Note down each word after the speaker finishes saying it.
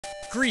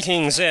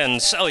Greetings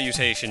and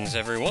salutations,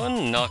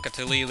 everyone. Naka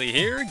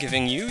here,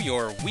 giving you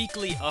your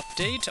weekly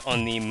update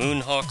on the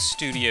Moonhawk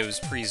Studios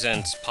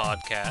Presents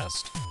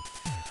podcast.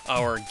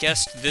 Our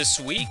guest this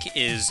week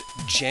is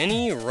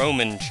Jenny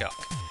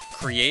Romanchuck,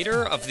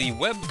 creator of the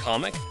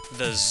webcomic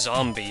The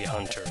Zombie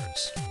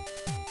Hunters.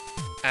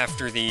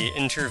 After the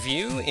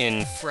interview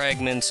in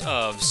Fragments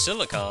of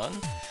Silicon,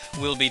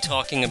 we'll be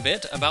talking a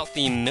bit about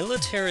the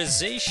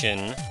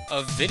militarization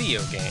of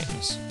video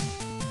games.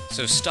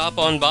 So stop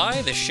on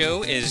by, the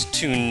show is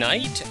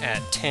tonight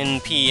at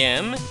 10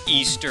 p.m.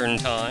 Eastern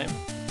Time.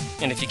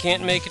 And if you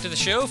can't make it to the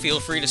show, feel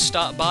free to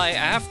stop by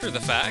after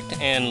the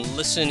fact and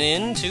listen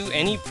in to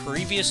any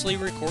previously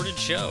recorded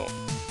show.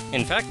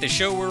 In fact, the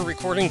show we're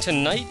recording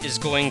tonight is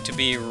going to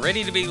be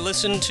ready to be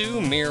listened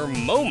to mere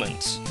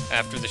moments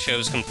after the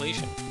show's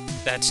completion.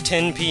 That's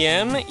 10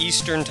 p.m.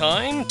 Eastern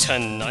Time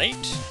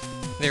tonight.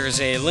 There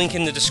is a link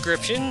in the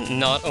description,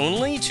 not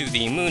only to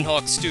the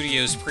Moonhawk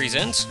Studios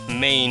Presents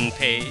main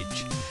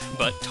page,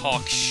 but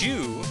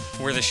Talkshoe,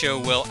 where the show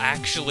will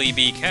actually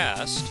be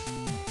cast,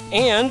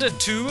 and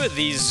to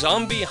the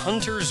Zombie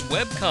Hunters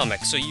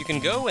webcomic, so you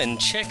can go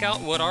and check out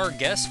what our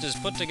guest has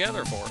put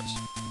together for us.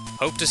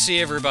 Hope to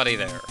see everybody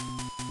there.